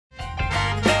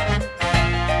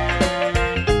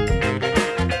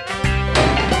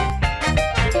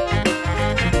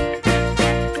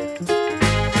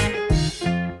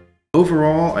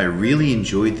Overall, I really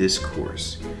enjoyed this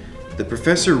course. The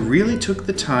professor really took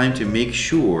the time to make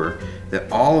sure that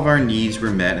all of our needs were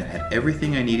met and had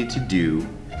everything I needed to do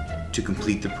to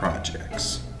complete the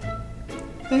projects.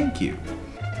 Thank you.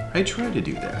 I try to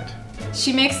do that.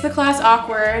 She makes the class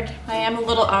awkward. I am a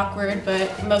little awkward,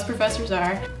 but most professors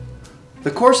are.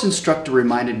 The course instructor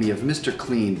reminded me of Mr.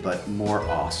 Clean, but more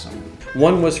awesome.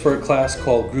 One was for a class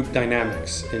called Group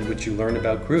Dynamics, in which you learn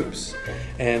about groups.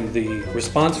 And the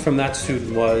response from that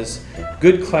student was,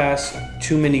 "Good class,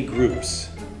 too many groups."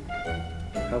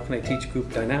 How can I teach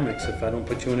group dynamics if I don't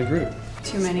put you in a group?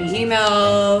 Too many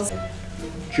emails.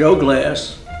 Joe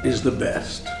Glass is the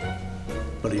best,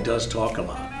 but he does talk a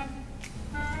lot.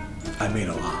 I mean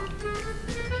a lot.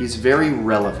 He's very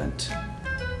relevant.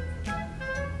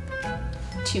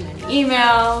 Too many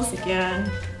emails, again.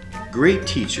 Great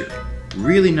teacher,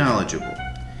 really knowledgeable.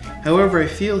 However, I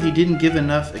feel he didn't give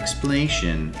enough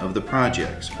explanation of the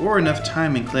projects or enough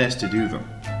time in class to do them.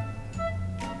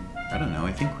 I don't know,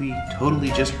 I think we totally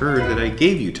just heard that I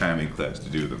gave you time in class to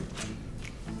do them.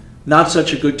 Not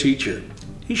such a good teacher.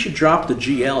 He should drop the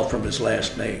GL from his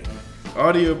last name.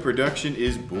 Audio production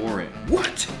is boring.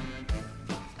 What?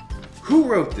 Who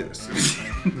wrote this?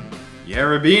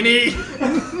 Yarabinee?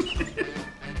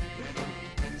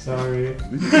 Sorry.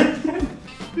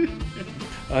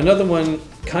 Another one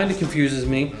kind of confuses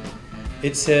me.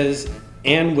 It says,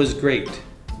 "Anne was great.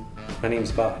 My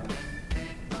name's Bob."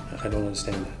 I don't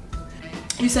understand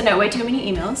that. You send out way too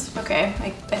many emails. Okay,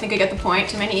 I think I get the point.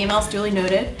 Too many emails, duly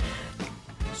noted.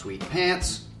 Sweet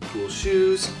pants, cool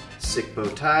shoes, sick bow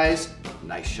ties,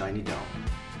 nice shiny dome.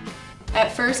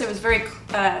 At first I was very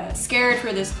scared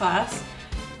for this class.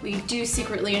 We do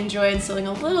secretly enjoy instilling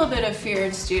a little bit of fear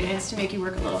in students to make you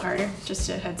work a little harder, just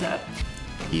a heads up.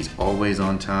 He's always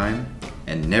on time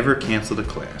and never canceled a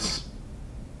class.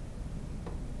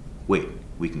 Wait,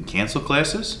 we can cancel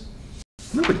classes?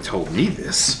 Nobody told me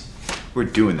this. We're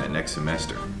doing that next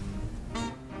semester.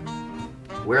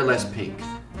 Wear less pink.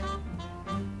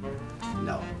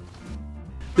 No.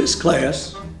 This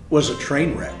class was a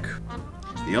train wreck.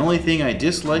 The only thing I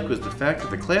disliked was the fact that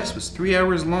the class was 3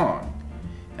 hours long,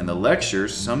 and the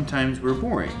lectures sometimes were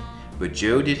boring, but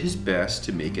Joe did his best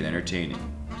to make it entertaining.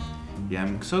 Yeah,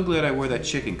 I'm so glad I wore that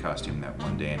chicken costume that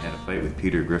one day and had a fight with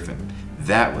Peter Griffin.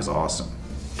 That was awesome.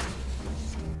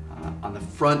 On the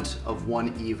front of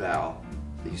one eval,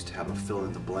 they used to have a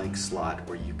fill-in-the-blank slot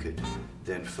where you could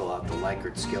then fill out the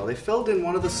Likert scale. They filled in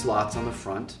one of the slots on the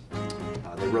front.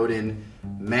 They wrote in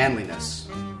manliness.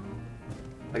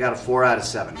 I got a 4 out of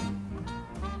 7.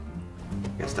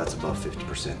 I guess that's above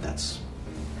 50%. That's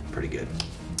pretty good.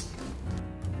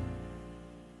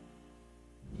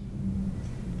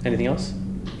 Anything else?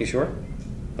 You sure?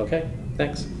 Okay,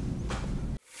 thanks.